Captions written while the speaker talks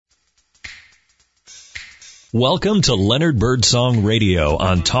Welcome to Leonard Birdsong Radio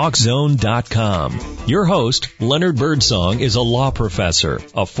on TalkZone.com. Your host, Leonard Birdsong, is a law professor,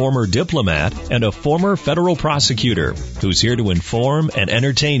 a former diplomat, and a former federal prosecutor who's here to inform and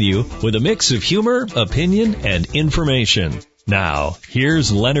entertain you with a mix of humor, opinion, and information. Now,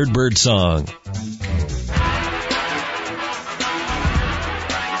 here's Leonard Birdsong.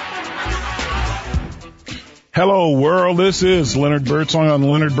 Hello, world. This is Leonard Birdsong on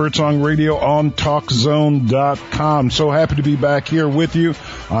Leonard Birdsong Radio on TalkZone.com. So happy to be back here with you.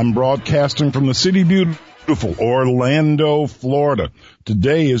 I'm broadcasting from the city beautiful Orlando, Florida.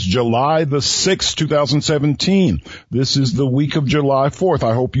 Today is July the 6th, 2017. This is the week of July 4th.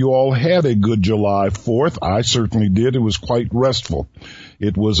 I hope you all had a good July 4th. I certainly did. It was quite restful.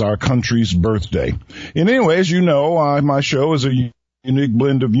 It was our country's birthday. And anyway, as you know, my show is a unique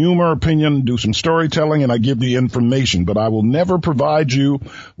blend of humor, opinion, do some storytelling, and I give the information. But I will never provide you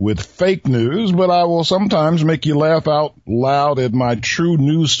with fake news, but I will sometimes make you laugh out loud at my true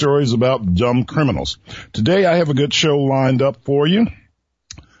news stories about dumb criminals. Today I have a good show lined up for you.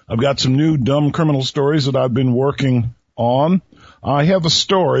 I've got some new dumb criminal stories that I've been working on. I have a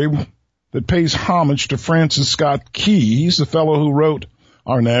story that pays homage to Francis Scott Key. He's the fellow who wrote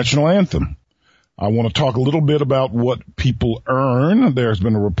our national anthem. I want to talk a little bit about what people earn. There's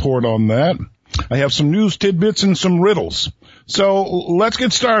been a report on that. I have some news tidbits and some riddles. So let's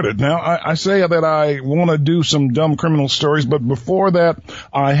get started. Now, I say that I want to do some dumb criminal stories, but before that,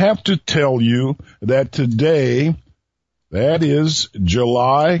 I have to tell you that today, that is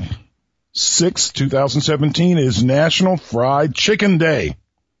July 6th, 2017, is National Fried Chicken Day.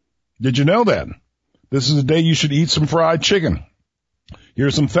 Did you know that? This is a day you should eat some fried chicken. Here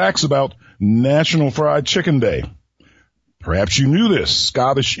are some facts about National Fried Chicken Day. Perhaps you knew this.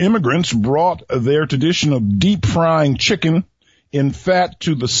 Scottish immigrants brought their tradition of deep frying chicken in fat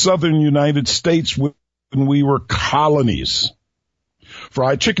to the southern United States when we were colonies.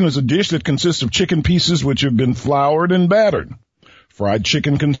 Fried chicken is a dish that consists of chicken pieces which have been floured and battered. Fried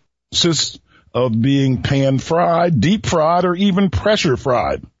chicken consists of being pan-fried, deep-fried, or even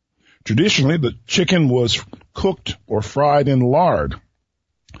pressure-fried. Traditionally, the chicken was cooked or fried in lard.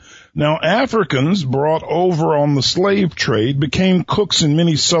 Now, Africans brought over on the slave trade became cooks in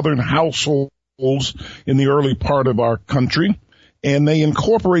many southern households in the early part of our country, and they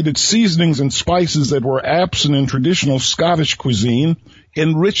incorporated seasonings and spices that were absent in traditional Scottish cuisine,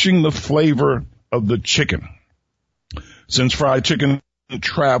 enriching the flavor of the chicken. Since fried chicken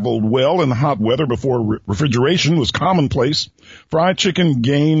traveled well in hot weather before refrigeration was commonplace, fried chicken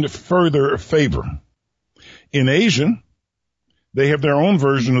gained further favor. In Asia, they have their own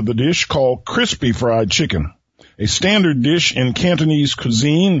version of the dish called crispy fried chicken, a standard dish in Cantonese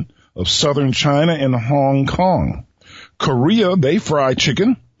cuisine of southern China and Hong Kong. Korea, they fry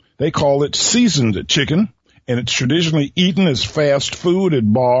chicken. They call it seasoned chicken, and it's traditionally eaten as fast food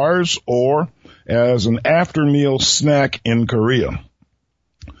at bars or as an after-meal snack in Korea.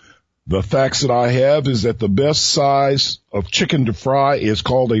 The facts that I have is that the best size of chicken to fry is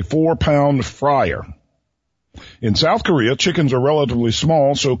called a 4-pound fryer. In South Korea, chickens are relatively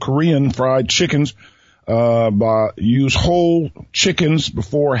small, so Korean fried chickens use whole chickens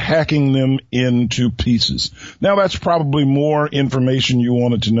before hacking them into pieces. Now, that's probably more information you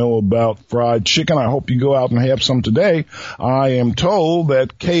wanted to know about fried chicken. I hope you go out and have some today. I am told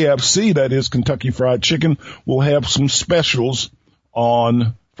that KFC, that is Kentucky Fried Chicken, will have some specials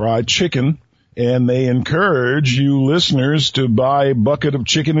on fried chicken, and they encourage you listeners to buy a bucket of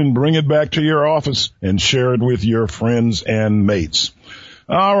chicken and bring it back to your office and share it with your friends and mates.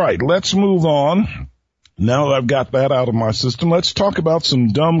 All right, let's move on. Now that I've got that out of my system, let's talk about some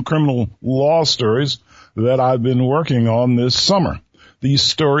dumb criminal law stories that I've been working on this summer. These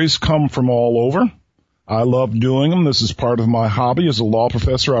stories come from all over. I love doing them. This is part of my hobby. As a law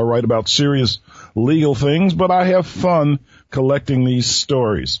professor, I write about serious legal things, but I have fun collecting these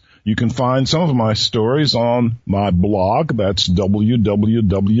stories. You can find some of my stories on my blog. That's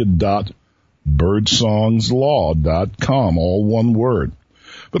www.birdsongslaw.com, all one word.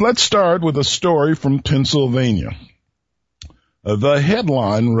 But let's start with a story from Pennsylvania. The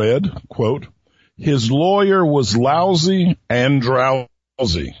headline read, quote, "His lawyer was lousy and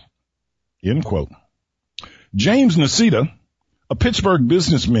drowsy," end quote. James Nicita, a Pittsburgh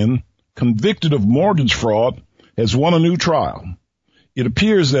businessman convicted of mortgage fraud, has won a new trial. It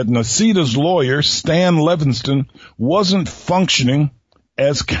appears that Nicita's lawyer, Stan Levinston, wasn't functioning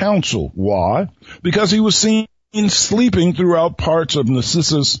as counsel. Why? Because he was seen sleeping throughout parts of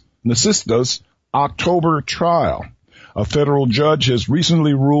Nicita's October trial. A federal judge has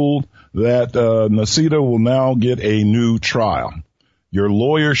recently ruled that Nicita will now get a new trial. Your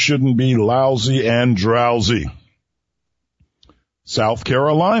lawyer shouldn't be lousy and drowsy. South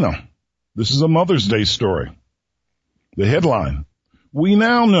Carolina. This is a Mother's Day story. The headline, we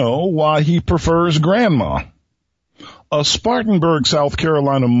now know why he prefers grandma. A Spartanburg, South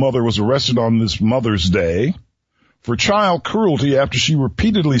Carolina mother was arrested on this Mother's Day for child cruelty after she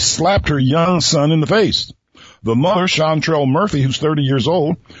repeatedly slapped her young son in the face. The mother, Chantrell Murphy, who's 30 years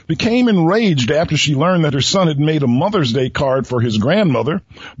old, became enraged after she learned that her son had made a Mother's Day card for his grandmother,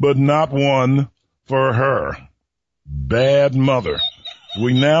 but not one for her. Bad mother.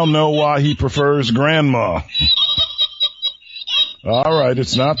 We now know why he prefers grandma. All right,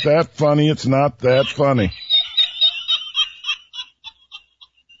 it's not that funny. It's not that funny.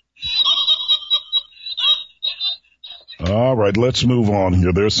 All right, let's move on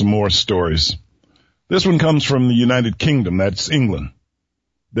here. There's some more stories. This one comes from the United Kingdom. That's England.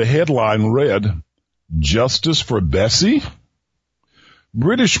 The headline read, Justice for Bessie?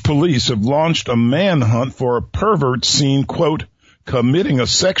 British police have launched a manhunt for a pervert seen, quote, committing a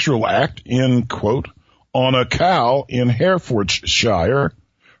sexual act, end quote, on a cow in Herefordshire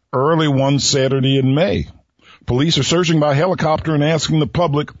early one Saturday in May. Police are searching by helicopter and asking the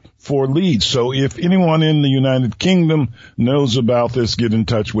public for leads. So if anyone in the United Kingdom knows about this, get in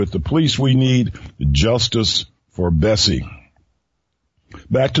touch with the police. We need justice for Bessie.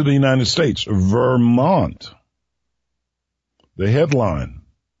 Back to the United States, Vermont. The headline,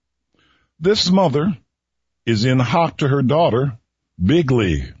 this mother is in hock to her daughter, big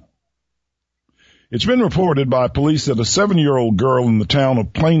league. It's been reported by police that a 7-year-old girl in the town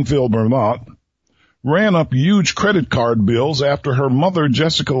of Plainfield, Vermont, ran up huge credit card bills after her mother,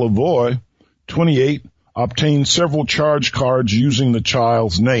 Jessica Lavoie, 28, obtained several charge cards using the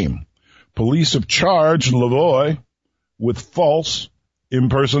child's name. Police have charged Lavoie with false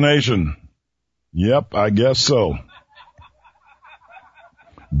impersonation. Yep, I guess so.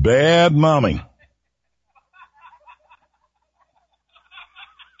 Bad mommy.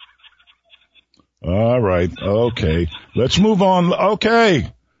 All right, okay. Let's move on. Okay.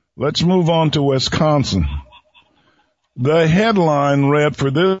 Let's move on to Wisconsin. The headline read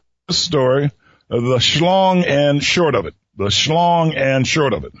for this story, the schlong and short of it. The schlong and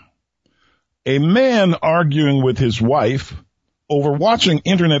short of it. A man arguing with his wife over watching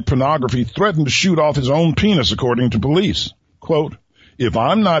internet pornography threatened to shoot off his own penis, according to police. Quote, if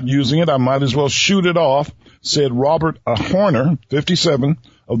I'm not using it, I might as well shoot it off, said Robert Horner, 57,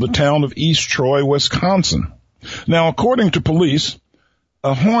 of the town of East Troy, Wisconsin. Now, according to police,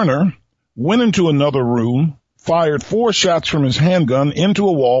 Horner went into another room, fired 4 shots from his handgun into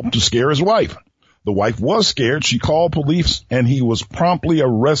a wall to scare his wife. The wife was scared. She called police, and he was promptly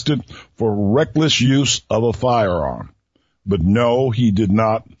arrested for reckless use of a firearm. But no, he did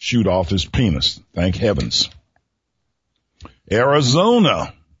not shoot off his penis. Thank heavens.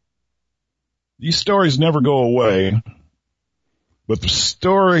 Arizona. These stories never go away, but the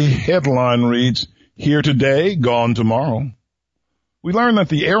story headline reads, Here today, gone tomorrow. We learned that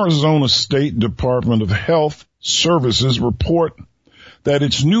the Arizona State Department of Health Services report that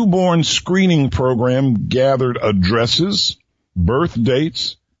its newborn screening program gathered addresses, birth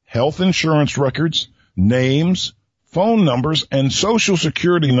dates, health insurance records, names, phone numbers, and social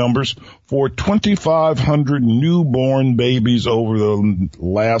security numbers for 2,500 newborn babies over the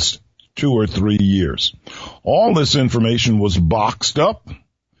last 2 or 3 years. All this information was boxed up,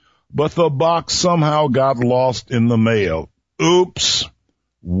 but the box somehow got lost in the mail. Oops.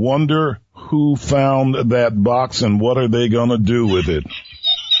 Wonder who found that box and what are they going to do with it?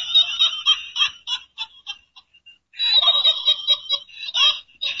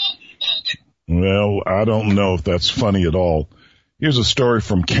 Well, I don't know if that's funny at all. Here's a story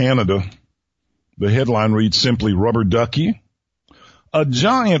from Canada. The headline reads simply, Rubber Ducky. A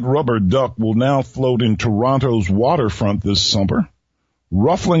giant rubber duck will now float in Toronto's waterfront this summer,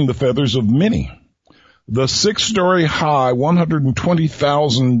 ruffling the feathers of many. The 6-story high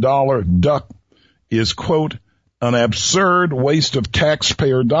 $120,000 duck is, quote, an absurd waste of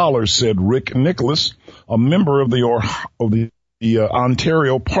taxpayer dollars, said Rick Nicholas, a member of the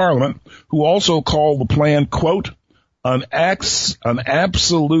Ontario Parliament, who also called the plan, quote, an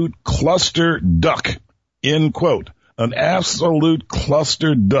absolute cluster duck, end quote. An absolute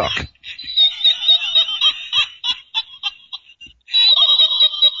cluster duck.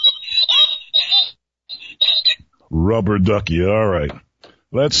 Rubber ducky. All right.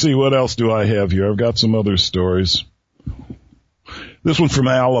 Let's see, what else do I have here? I've got some other stories. This one from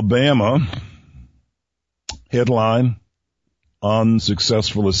Alabama. Headline,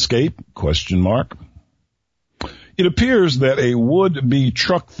 unsuccessful escape, question mark. It appears that a would-be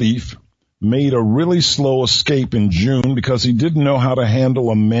truck thief made a really slow escape in June because he didn't know how to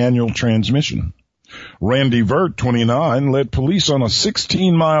handle a manual transmission. Randy Vert, 29, led police on a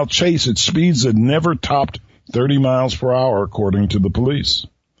 16-mile chase at speeds that never topped 30 miles per hour, according to the police.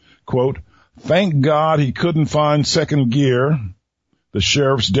 Quote, "Thank God he couldn't find second gear," the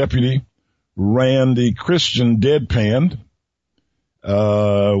sheriff's deputy, Randy Christian, deadpanned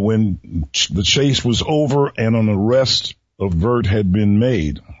when the chase was over and an arrest of Vert had been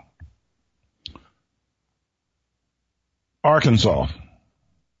made. Arkansas.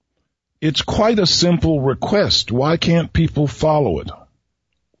 It's quite a simple request. Why can't people follow it?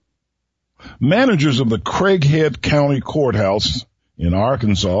 Managers of the Craighead County Courthouse in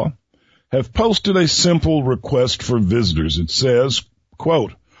Arkansas have posted a simple request for visitors. It says,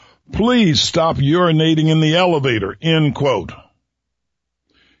 quote, "Please stop urinating in the elevator," end quote.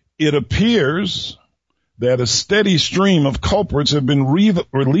 It appears that a steady stream of culprits have been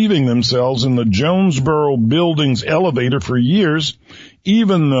relieving themselves in the Jonesboro building's elevator for years,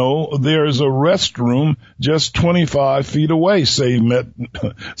 even though there's a restroom just 25 feet away, say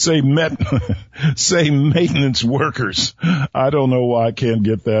maintenance workers. I don't know why I can't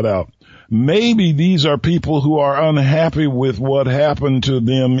get that out. Maybe these are people who are unhappy with what happened to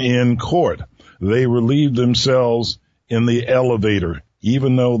them in court. They relieve themselves in the elevator,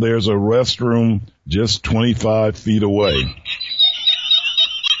 even though there's a restroom just 25 feet away.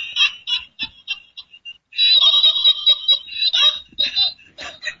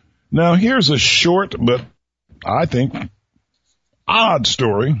 Now here's a short, but I think odd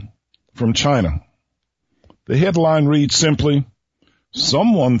story from China. The headline reads simply,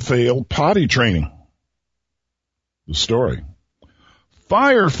 "Someone failed potty training." The story.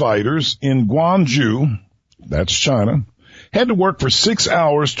 Firefighters in Guangzhou, that's China, had to work for 6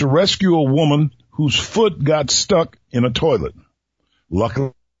 hours to rescue a woman whose foot got stuck in a toilet.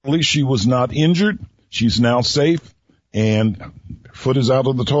 Luckily, she was not injured. She's now safe, and foot is out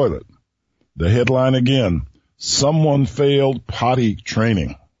of the toilet. The headline again, "Someone failed potty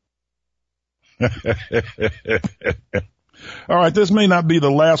training." All right, this may not be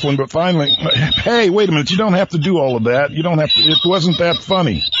the last one, but finally, hey, wait a minute, you don't have to do all of that. You don't have to, it wasn't that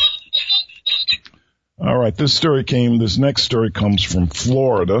funny. All right, this next story comes from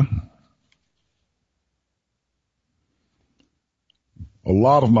Florida. A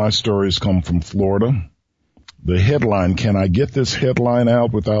lot of my stories come from Florida. The headline, can I get this headline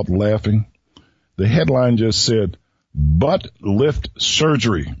out without laughing? The headline just said, "Butt lift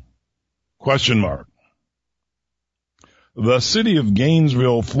surgery?" ? The city of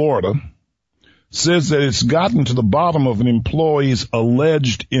Gainesville, Florida, says that it's gotten to the bottom of an employee's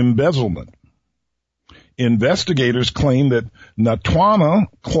alleged embezzlement. Investigators claim that Natwana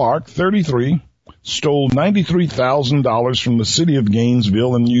Clark, 33, stole $93,000 from the city of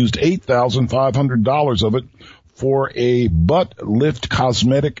Gainesville and used $8,500 of it for a butt lift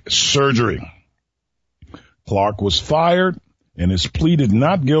cosmetic surgery. Clark was fired and has pleaded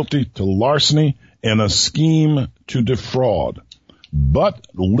not guilty to larceny and a scheme to defraud. Butt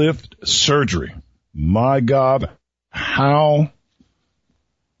lift surgery. My God, how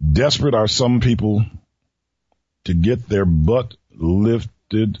desperate are some people to get their butt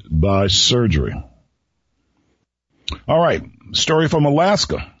lifted by surgery. All right, story from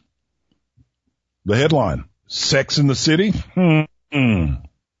Alaska. The headline, "Sex in the City?"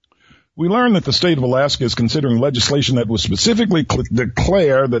 We learned that the state of Alaska is considering legislation that will specifically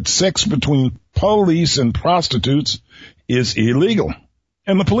declare that sex between police and prostitutes is illegal.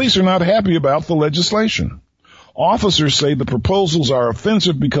 And the police are not happy about the legislation. Officers say the proposals are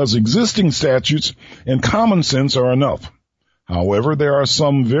offensive because existing statutes and common sense are enough. However, there are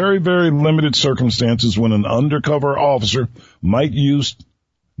some very, very limited circumstances when an undercover officer might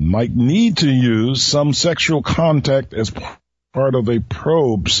need to use some sexual contact as part of a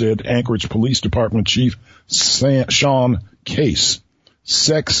probe, said Anchorage Police Department Chief Sean Case.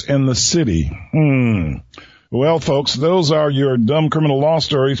 Sex in the City. Well, folks, those are your dumb criminal law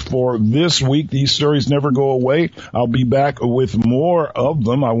stories for this week. These stories never go away. I'll be back with more of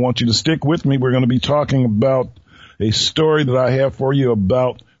them. I want you to stick with me. We're going to be talking about a story that I have for you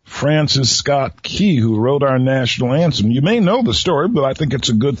about Francis Scott Key, who wrote our national anthem. You may know the story, but I think it's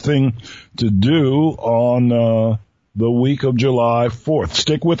a good thing to do on the week of July 4th.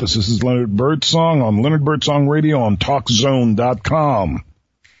 Stick with us. This is Leonard Birdsong on Leonard Birdsong Radio on TalkZone.com.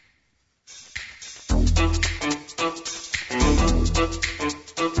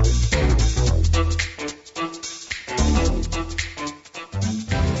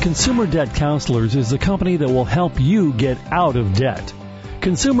 Consumer Debt Counselors is the company that will help you get out of debt.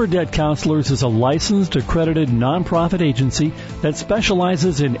 Consumer Debt Counselors is a licensed, accredited nonprofit agency that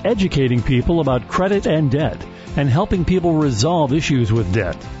specializes in educating people about credit and debt and helping people resolve issues with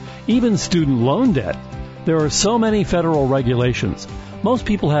debt, even student loan debt. There are so many federal regulations. Most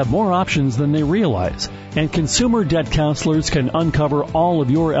people have more options than they realize, and Consumer Debt Counselors can uncover all of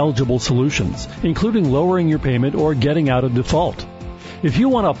your eligible solutions, including lowering your payment or getting out of default. If you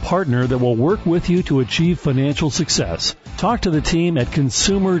want a partner that will work with you to achieve financial success, talk to the team at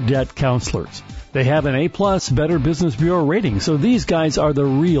Consumer Debt Counselors. They have an A+ Better Business Bureau rating, so these guys are the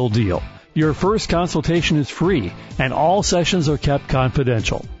real deal. Your first consultation is free, and all sessions are kept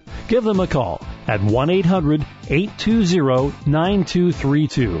confidential. Give them a call at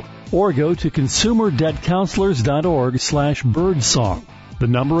 1-800-820-9232 or go to consumerdebtcounselors.org/birdsong. The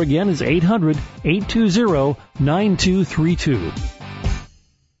number again is 800-820-9232.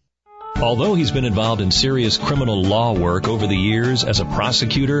 Although he's been involved in serious criminal law work over the years as a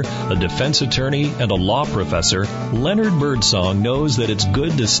prosecutor, a defense attorney, and a law professor, Leonard Birdsong knows that it's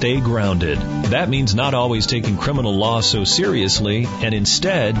good to stay grounded. That means not always taking criminal law so seriously, and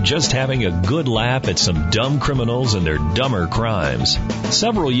instead just having a good laugh at some dumb criminals and their dumber crimes.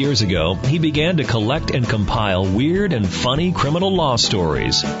 Several years ago, he began to collect and compile weird and funny criminal law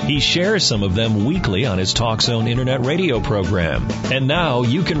stories. He shares some of them weekly on his TalkZone internet radio program. And now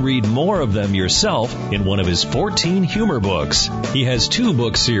you can read more of them yourself in one of his 14 humor books. He has 2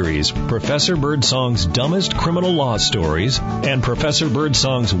 book series, Professor Birdsong's Dumbest Criminal Law Stories and Professor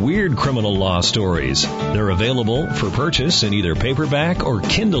Birdsong's Weird Criminal Law Stories. They're available for purchase in either paperback or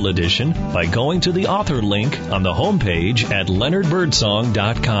Kindle edition by going to the author link on the homepage at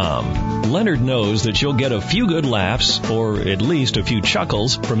leonardbirdsong.com. Leonard knows that you'll get a few good laughs, or at least a few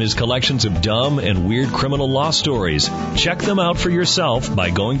chuckles, from his collections of dumb and weird criminal law stories. Check them out for yourself by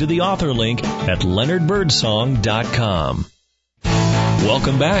going to the author link at leonardbirdsong.com.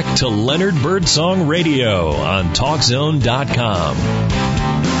 Welcome back to Leonard Birdsong Radio on TalkZone.com.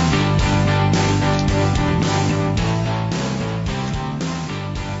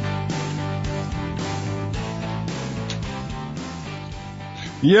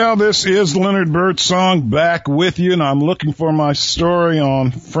 Yeah, this is Leonard Birdsong back with you, and I'm looking for my story on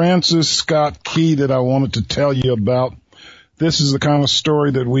Francis Scott Key that I wanted to tell you about. This is the kind of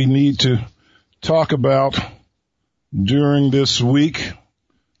story that we need to talk about during this week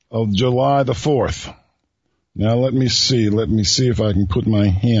of July the 4th. Now, let me see if I can put my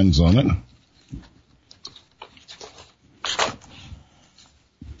hands on it.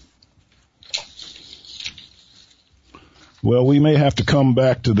 Well, we may have to come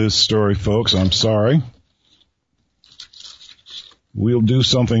back to this story, folks. I'm sorry. We'll do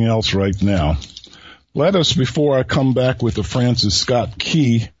something else right now. Let us, before I come back with the Francis Scott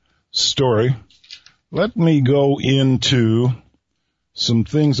Key story, let me go into some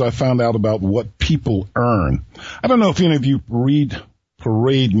things I found out about what people earn. I don't know if any of you read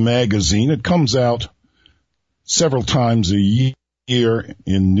Parade magazine. It comes out several times a year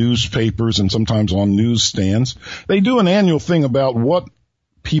in newspapers and sometimes on newsstands. They do an annual thing about what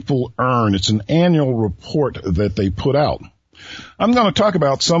people earn. It's an annual report that they put out. I'm going to talk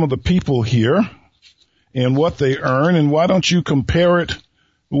about some of the people here and what they earn, and why don't you compare it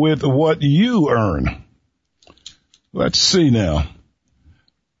with what you earn? Let's see now.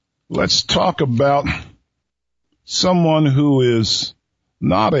 Let's talk about someone who is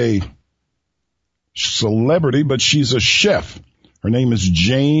not a celebrity, but she's a chef. Her name is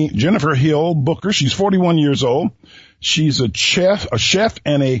Jennifer Hill Booker. She's 41 years old. She's a chef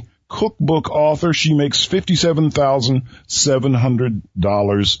and a cookbook author. She makes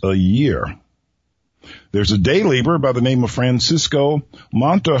 $57,700 a year. There's a day laborer by the name of Francisco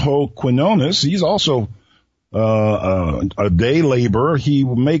Montejo Quinones. He's also a day laborer. He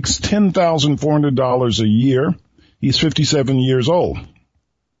makes $10,400 a year. He's 57 years old.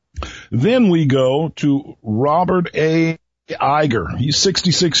 Then we go to Robert A. Iger. He's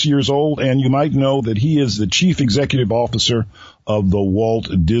 66 years old, and you might know that he is the chief executive officer of the Walt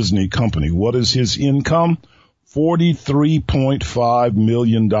Disney Company. What is his income? $43.5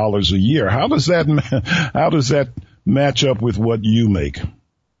 million a year. How does that match up with what you make?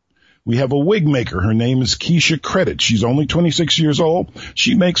 We have a wig maker. Her name is Keisha Credit. She's only 26 years old.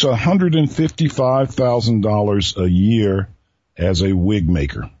 She makes $155,000 a year as a wig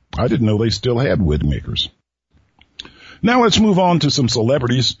maker. I didn't know they still had wig makers. Now let's move on to some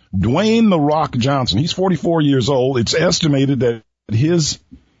celebrities. Dwayne "The Rock" Johnson. He's 44 years old. It's estimated that his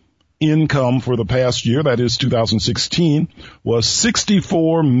income for the past year, that is 2016, was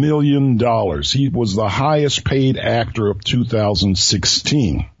 $64 million. He was the highest paid actor of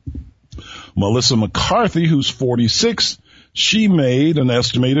 2016. Melissa McCarthy, who's 46, She made an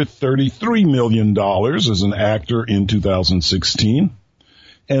estimated $33 million as an actor in 2016.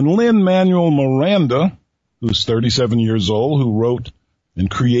 And Lin-Manuel Miranda, who's 37 years old, who wrote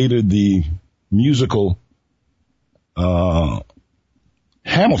and created the musical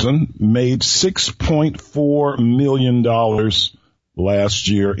Hamilton, made $6.4 million last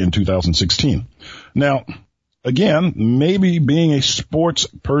year in 2016. Now, again, maybe being a sports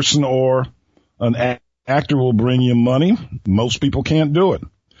person or an actor will bring you money. Most people can't do it.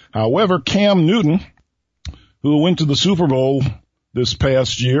 However, Cam Newton, who went to the Super Bowl this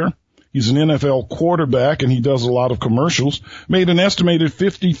past year, he's an NFL quarterback and he does a lot of commercials, made an estimated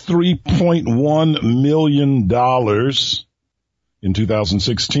 $53.1 million in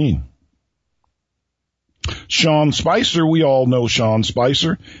 2016. Sean Spicer, we all know Sean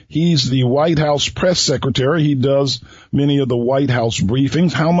Spicer. He's the White House press secretary. He does many of the White House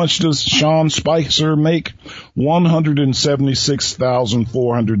briefings. How much does Sean Spicer make?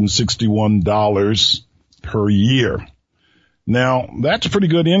 $176,461 per year. Now, that's a pretty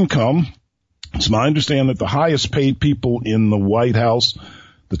good income. It's my understanding that the highest paid people in the White House,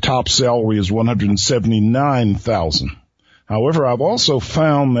 the top salary is $179,000. However, I've also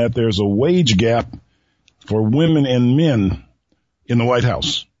found that there's a wage gap for women and men in the White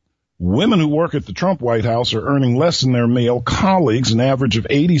House. Women who work at the Trump White House are earning less than their male colleagues, an average of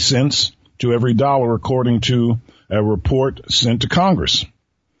 80 cents to every dollar, according to a report sent to Congress.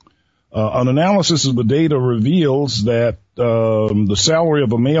 An analysis of the data reveals that the salary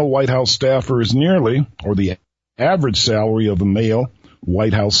of a male White House staffer is nearly, or the average salary of a male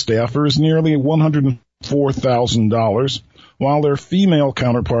White House staffer is nearly $104,000, while their female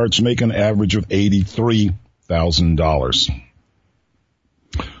counterparts make an average of $83,000.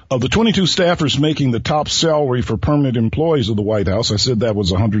 Of the 22 staffers making the top salary for permanent employees of the White House, I said that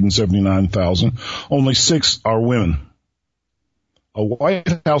was $179,000, only 6 are women. A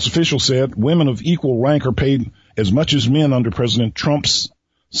White House official said women of equal rank are paid as much as men under President Trump's,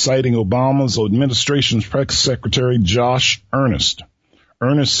 citing Obama's administration's press secretary Josh Earnest.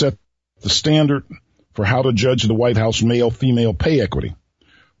 Earnest set the standard for how to judge the White House male-female pay equity.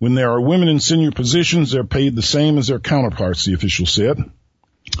 When there are women in senior positions, they're paid the same as their counterparts, the official said.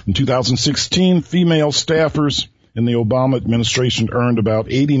 In 2016, female staffers in the Obama administration earned about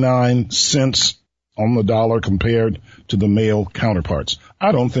 89 cents on the dollar compared to the male counterparts.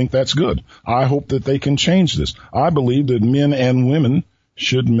 I don't think that's good. I hope that they can change this. I believe that men and women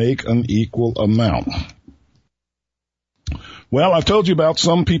should make an equal amount. Well, I've told you about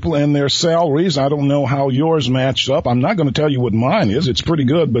some people and their salaries. I don't know how yours matched up. I'm not going to tell you what mine is. It's pretty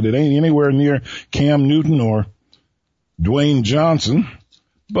good, but it ain't anywhere near Cam Newton or Dwayne Johnson.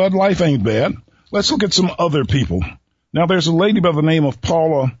 But life ain't bad. Let's look at some other people. Now, there's a lady by the name of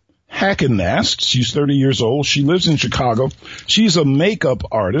Paula Hackenast. She's 30 years old. She lives in Chicago. She's a makeup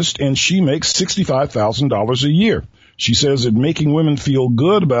artist, and she makes $65,000 a year. She says that making women feel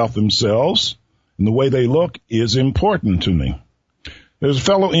good about themselves and the way they look is important to me. There's a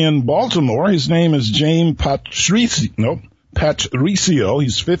fellow in Baltimore. His name is James Patricio.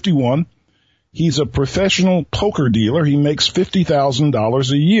 He's 51. He's a professional poker dealer. He makes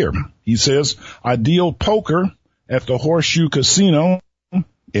 $50,000 a year. He says, I deal poker at the Horseshoe Casino,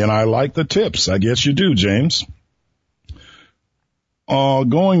 and I like the tips. I guess you do, James.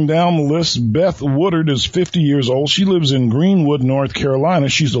 Going down the list, Beth Woodard is 50 years old. She lives in Greenwood, North Carolina.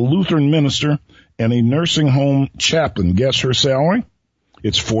 She's a Lutheran minister and a nursing home chaplain. Guess her salary?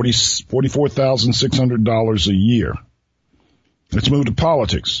 It's $44,600 a year. Let's move to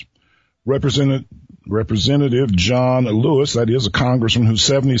politics. Representative John Lewis, that is a congressman who's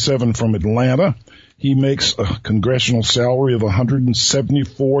 77 from Atlanta. He makes a congressional salary of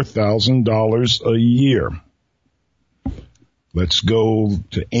 $174,000 a year. Let's go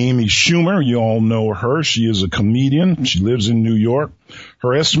to Amy Schumer. You all know her. She is a comedian. She lives in New York.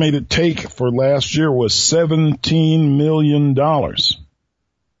 Her estimated take for last year was $17 million.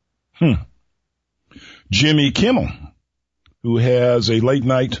 Jimmy Kimmel, who has a late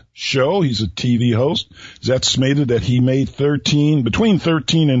night show. He's a TV host. It's estimated that he made between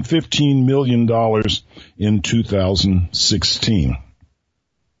 $13 and $15 million in 2016.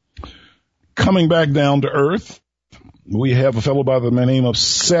 Coming back down to earth, we have a fellow by the name of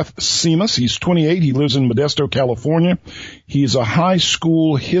Seth Seamus. He's 28. He lives in Modesto, California. He's a high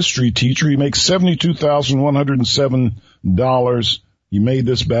school history teacher. He makes $72,107. He made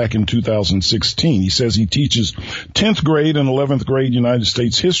this back in 2016. He says he teaches 10th grade and 11th grade United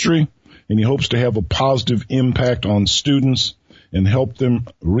States history, and he hopes to have a positive impact on students and help them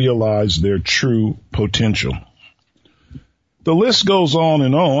realize their true potential. The list goes on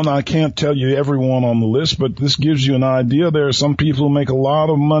and on. I can't tell you everyone on the list, but this gives you an idea. There are some people who make a lot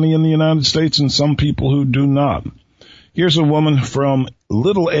of money in the United States and some people who do not. Here's a woman from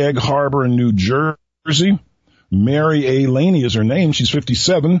Little Egg Harbor in New Jersey. Mary A. Laney is her name. She's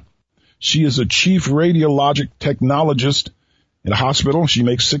 57. She is a chief radiologic technologist at a hospital. She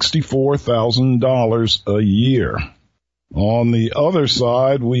makes $64,000 a year. On the other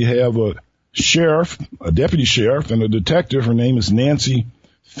side, we have a sheriff, a deputy sheriff, and a detective. Her name is Nancy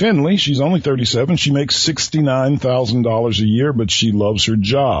Finley. She's only 37. She makes $69,000 a year, but she loves her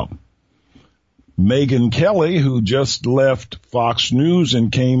job. Megyn Kelly, who just left Fox News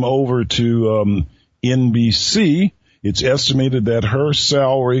and came over to NBC, it's estimated that her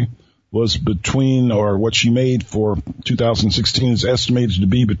salary was between, or what she made for 2016 is estimated to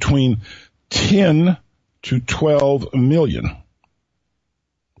be between 10 to 12 million.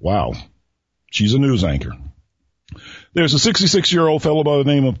 Wow. She's a news anchor. There's a 66-year-old fellow by the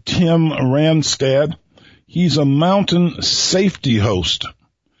name of Tim Randstad. He's a mountain safety host.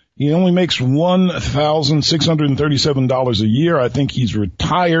 He only makes $1,637 a year. I think he's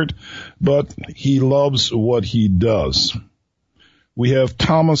retired, but he loves what he does. We have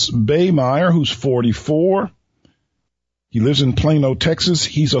Thomas Baymeyer, who's 44. He lives in Plano, Texas.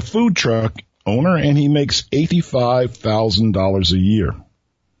 He's a food truck owner, and he makes $85,000 a year.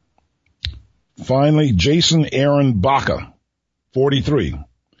 Finally, Jason Aaron Baca, 43.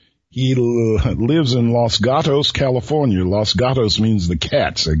 He lives in Los Gatos, California. Los Gatos means the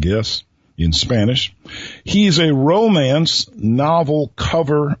cats, I guess, in Spanish. He's a romance novel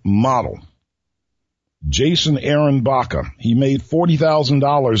cover model. Jason Aaron Baca. He made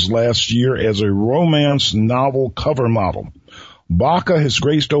 $40,000 last year as a romance novel cover model. Baca has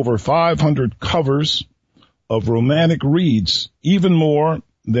graced over 500 covers of romantic reads, even more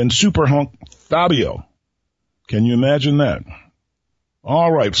than superhunk Fabio. Can you imagine that?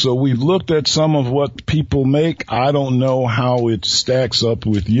 All right, so we've looked at some of what people make. I don't know how it stacks up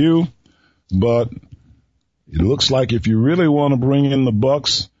with you, but it looks like if you really want to bring in the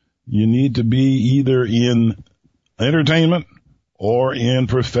bucks, you need to be either in entertainment or in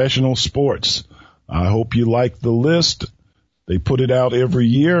professional sports. I hope you like the list. They put it out every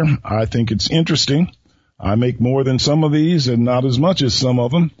year. I think it's interesting. I make more than some of these and not as much as some of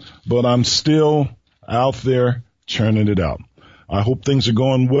them, but I'm still out there churning it out. I hope things are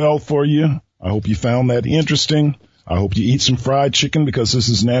going well for you. I hope you found that interesting. I hope you eat some fried chicken because this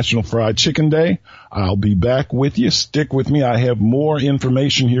is National Fried Chicken Day. I'll be back with you. Stick with me. I have more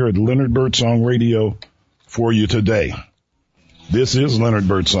information here at Leonard Birdsong Radio for you today. This is Leonard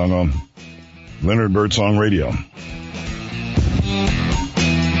Birdsong on Leonard Birdsong Radio.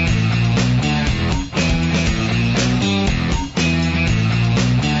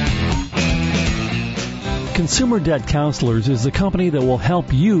 Consumer Debt Counselors is the company that will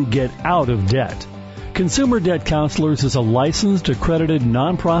help you get out of debt. Consumer Debt Counselors is a licensed, accredited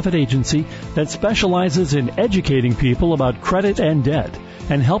nonprofit agency that specializes in educating people about credit and debt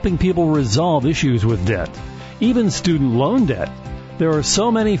and helping people resolve issues with debt, even student loan debt. There are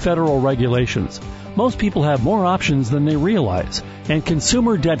so many federal regulations. Most people have more options than they realize, and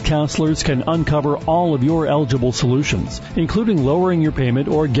Consumer Debt Counselors can uncover all of your eligible solutions, including lowering your payment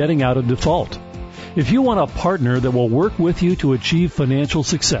or getting out of default. If you want a partner that will work with you to achieve financial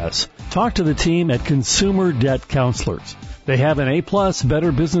success, talk to the team at Consumer Debt Counselors. They have an A+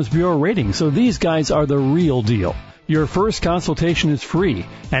 Better Business Bureau rating, so these guys are the real deal. Your first consultation is free,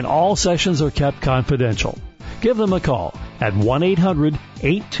 and all sessions are kept confidential. Give them a call at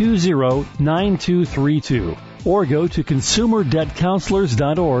 1-800-820-9232 or go to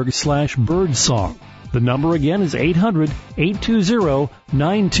consumerdebtcounselors.org/birdsong. The number again is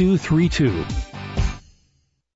 800-820-9232.